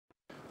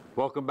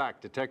Welcome back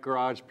to Tech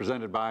Garage,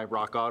 presented by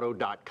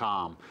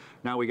rockauto.com.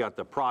 Now we got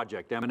the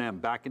Project M&M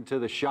back into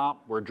the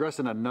shop. We're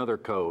addressing another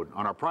code.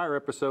 On our prior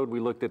episode, we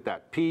looked at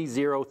that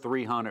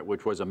P0300,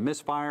 which was a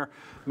misfire.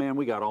 Man,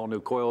 we got all new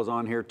coils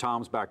on here.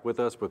 Tom's back with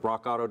us with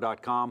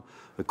rockauto.com.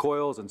 The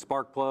coils and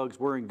spark plugs,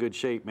 we're in good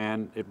shape,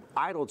 man. It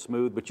idled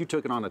smooth, but you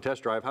took it on a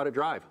test drive. How'd it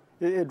drive?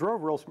 It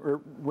drove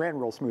ran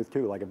real smooth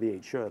too, like a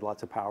V8 should.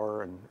 Lots of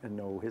power and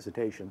no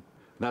hesitation.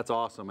 That's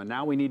awesome. And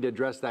now we need to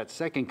address that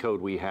second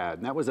code we had,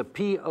 and that was a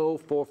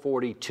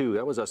P0442.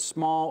 That was a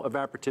small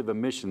evaporative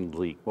emissions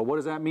leak. Well, what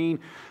does that mean?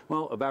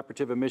 Well,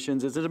 evaporative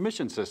emissions is an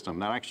emission system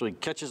that actually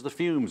catches the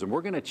fumes, and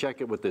we're going to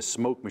check it with this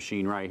smoke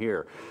machine right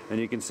here. And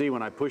you can see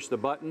when I push the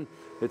button,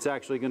 it's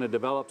actually going to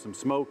develop some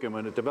smoke, and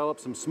when it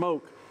develops some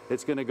smoke,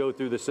 it's going to go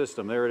through the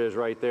system. There it is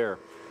right there.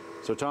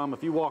 So Tom,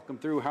 if you walk them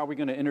through, how are we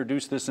going to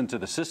introduce this into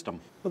the system?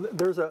 Well,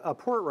 there's a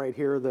port right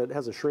here that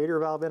has a Schrader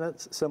valve in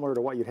it, similar to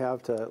what you'd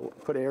have to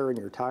put air in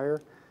your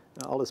tire.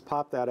 I'll just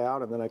pop that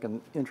out and then I can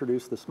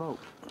introduce the smoke.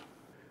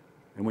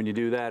 And when you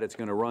do that, it's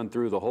going to run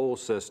through the whole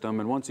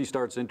system. And once he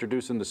starts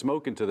introducing the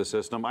smoke into the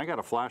system, I got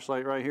a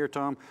flashlight right here,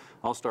 Tom.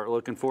 I'll start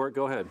looking for it.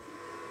 Go ahead.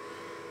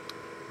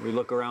 We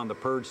look around the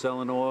Purge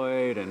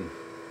Solenoid and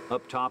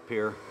up top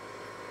here,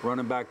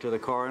 running back to the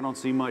car. I don't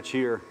see much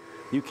here.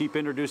 You keep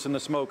introducing the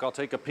smoke. I'll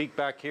take a peek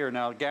back here.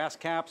 Now, gas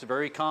caps,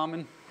 very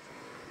common.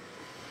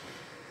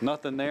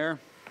 Nothing there.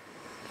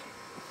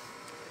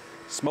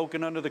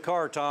 Smoking under the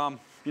car,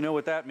 Tom. You know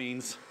what that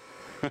means.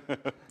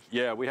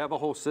 Yeah, we have a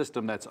whole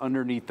system that's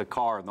underneath the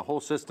car, and the whole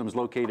system is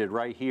located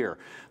right here.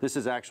 This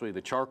is actually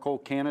the charcoal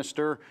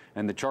canister,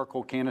 and the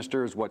charcoal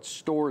canister is what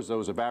stores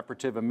those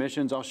evaporative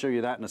emissions. I'll show you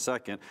that in a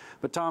second.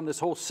 But Tom, this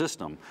whole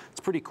system, it's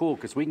pretty cool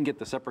because we can get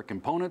the separate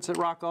components at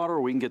Rock Auto,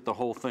 or we can get the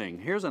whole thing.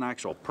 Here's an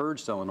actual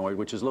purge solenoid,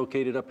 which is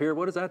located up here.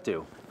 What does that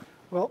do?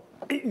 Well,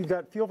 you've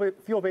got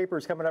fuel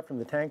vapors coming up from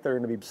the tank that are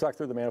going to be sucked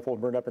through the manifold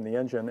and burned up in the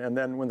engine, and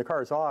then when the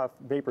car is off,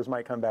 vapors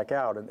might come back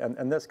out,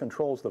 and this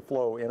controls the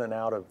flow in and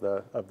out of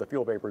the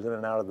fuel vapors in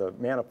and out of the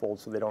manifold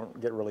so they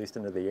don't get released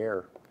into the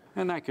air.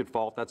 And that could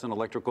fault. That's an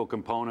electrical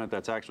component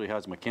that actually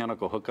has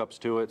mechanical hookups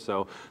to it,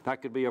 so that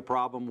could be a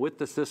problem with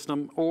the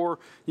system. Or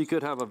you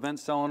could have a vent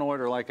solenoid,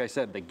 or like I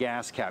said, the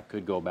gas cap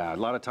could go bad.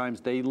 A lot of times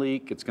they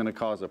leak, it's going to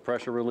cause a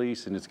pressure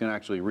release, and it's going to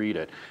actually read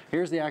it.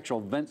 Here's the actual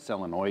vent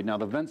solenoid. Now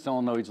the vent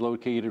solenoid is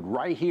located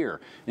right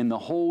here in the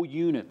whole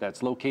unit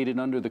that's located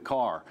under the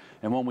car.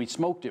 And when we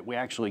smoked it, we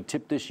actually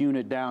tipped this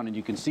unit down, and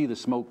you can see the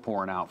smoke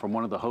pouring out from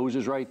one of the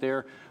hoses right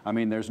there. I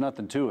mean, there's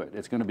nothing to it.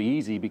 It's going to be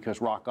easy because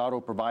Rock Auto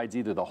provides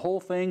either the whole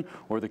thing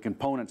or the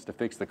components to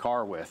fix the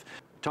car with.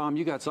 Tom,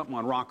 you got something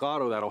on Rock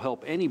Auto that'll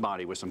help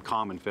anybody with some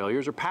common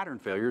failures or pattern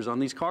failures on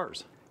these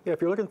cars. Yeah, if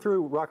you're looking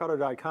through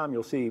rockauto.com,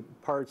 you'll see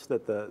parts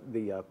that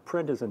the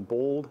print is in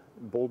bold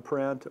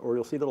print, or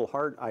you'll see little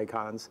heart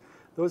icons.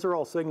 Those are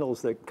all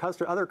signals that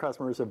other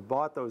customers have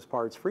bought those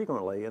parts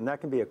frequently, and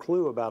that can be a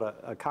clue about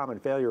a common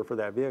failure for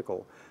that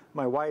vehicle.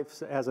 My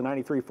wife has a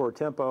 93 Ford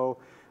Tempo.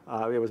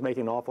 It was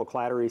making an awful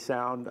clattery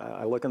sound.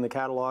 I look in the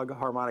catalog,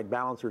 harmonic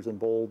balancers in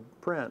bold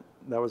print.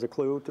 That was a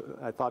clue.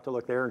 I thought to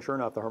look there, and sure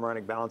enough, the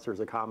harmonic balancer is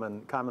a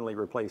commonly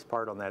replaced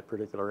part on that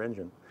particular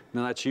engine.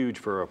 Now that's huge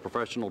for a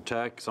professional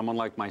tech, someone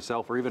like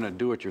myself, or even a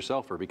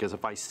do-it-yourselfer, because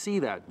if I see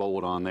that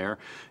bolt on there,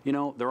 you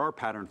know, there are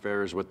pattern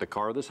failures with the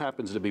car. This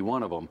happens to be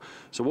one of them.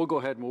 So we'll go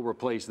ahead and we'll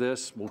replace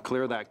this. We'll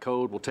clear that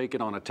code. We'll take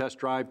it on a test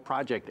drive.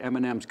 Project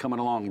M&M's coming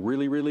along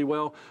really, really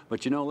well.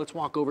 But you know, let's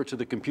walk over to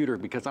the computer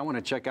because I want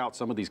to check out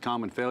some of these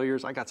common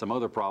failures. I got some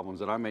other problems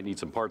that I might need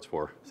some parts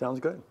for.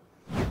 Sounds good.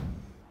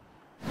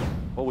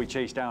 Well, we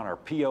chased down our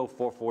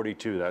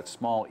P0442, that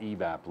small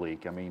evap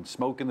leak. I mean,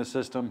 smoke in the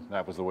system,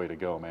 that was the way to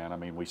go, man. I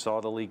mean, we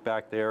saw the leak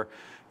back there.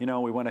 You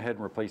know, we went ahead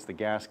and replaced the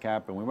gas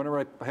cap, and we went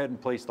ahead and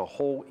replaced the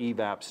whole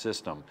evap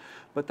system.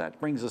 But that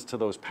brings us to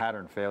those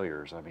pattern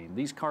failures. I mean,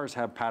 these cars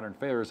have pattern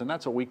failures, and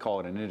that's what we call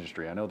it in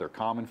industry. I know they're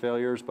common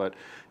failures, but,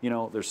 you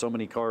know, there's so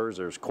many cars.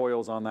 There's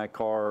coils on that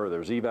car,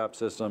 there's evap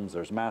systems,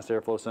 there's mass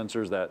airflow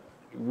sensors that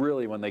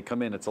really, when they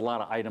come in, it's a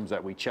lot of items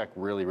that we check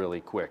really, really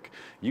quick.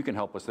 You can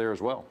help us there as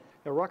well.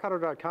 At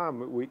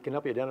rockauto.com, we can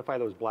help you identify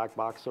those black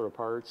box sort of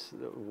parts.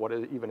 What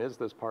even is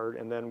this part?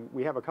 And then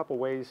we have a couple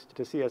ways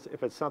to see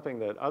if it's something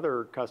that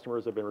other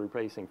customers have been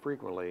replacing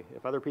frequently.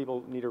 If other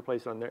people need to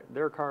replace it on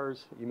their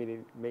cars, you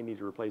may need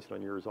to replace it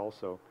on yours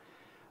also.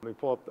 We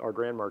pull up our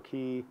Grand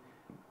Marquis.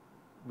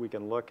 We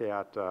can look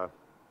at,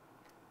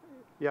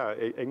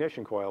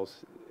 ignition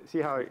coils.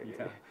 See how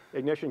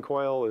ignition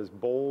coil is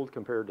bold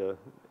compared to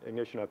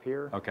ignition up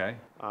here? Okay.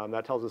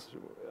 That tells us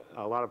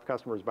a lot of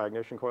customers buy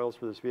ignition coils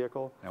for this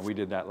vehicle. And we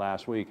did that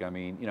last week. I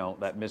mean, you know,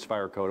 that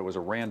misfire code, it was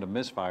a random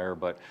misfire,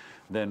 but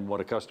then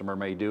what a customer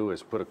may do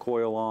is put a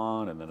coil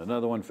on, and then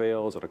another one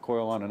fails, and a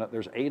coil on, and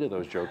there's 8 of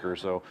those jokers.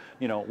 So,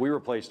 you know, we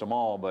replaced them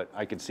all, but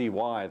I can see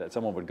why that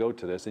someone would go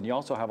to this. And you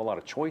also have a lot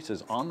of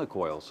choices on the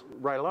coils.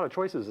 Right, a lot of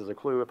choices is a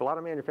clue. If a lot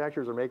of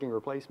manufacturers are making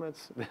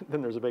replacements,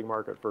 then there's a big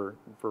market for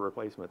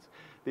replacements.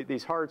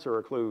 These hearts are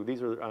a clue.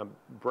 These are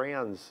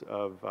brands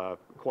of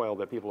coil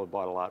that people have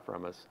bought a lot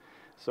from us.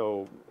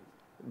 So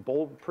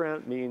Bold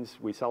print means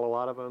we sell a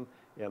lot of them,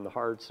 and the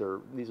hearts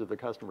these are the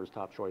customer's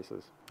top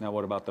choices. Now,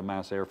 what about the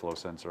mass airflow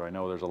sensor? I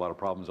know there's a lot of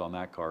problems on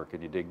that car.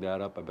 Can you dig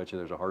that up? I bet you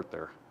there's a heart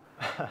there.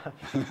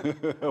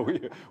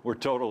 We're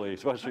totally,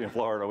 especially in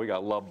Florida, we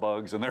got love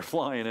bugs and they're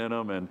flying in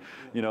them, and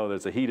you know,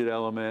 there's a heated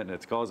element and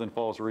it's causing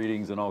false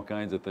readings and all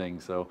kinds of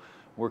things. So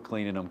we're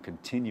cleaning them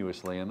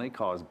continuously, and they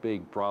cause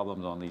big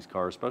problems on these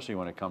cars, especially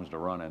when it comes to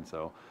running.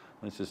 So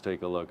let's just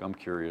take a look. I'm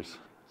curious.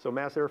 So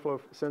mass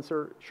airflow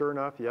sensor, sure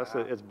enough, yes,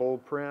 it's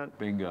bold print.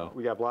 Bingo.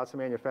 We have lots of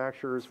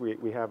manufacturers.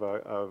 We have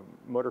a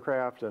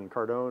Motorcraft and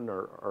Cardone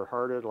are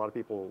hearted. A lot of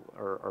people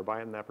are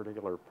buying that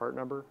particular part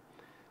number.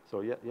 So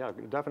yeah,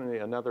 definitely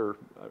another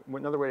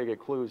way to get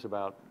clues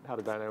about how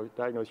to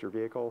diagnose your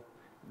vehicle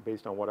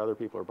based on what other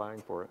people are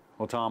buying for it.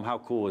 Well, Tom, how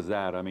cool is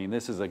that? I mean,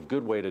 this is a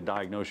good way to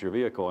diagnose your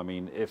vehicle. I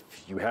mean, if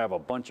you have a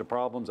bunch of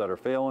problems that are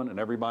failing and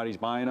everybody's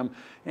buying them,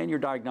 and your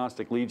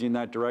diagnostic leads you in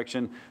that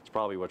direction, it's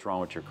probably what's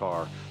wrong with your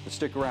car. But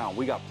stick around.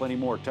 We got plenty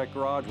more Tech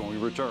Garage when we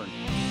return.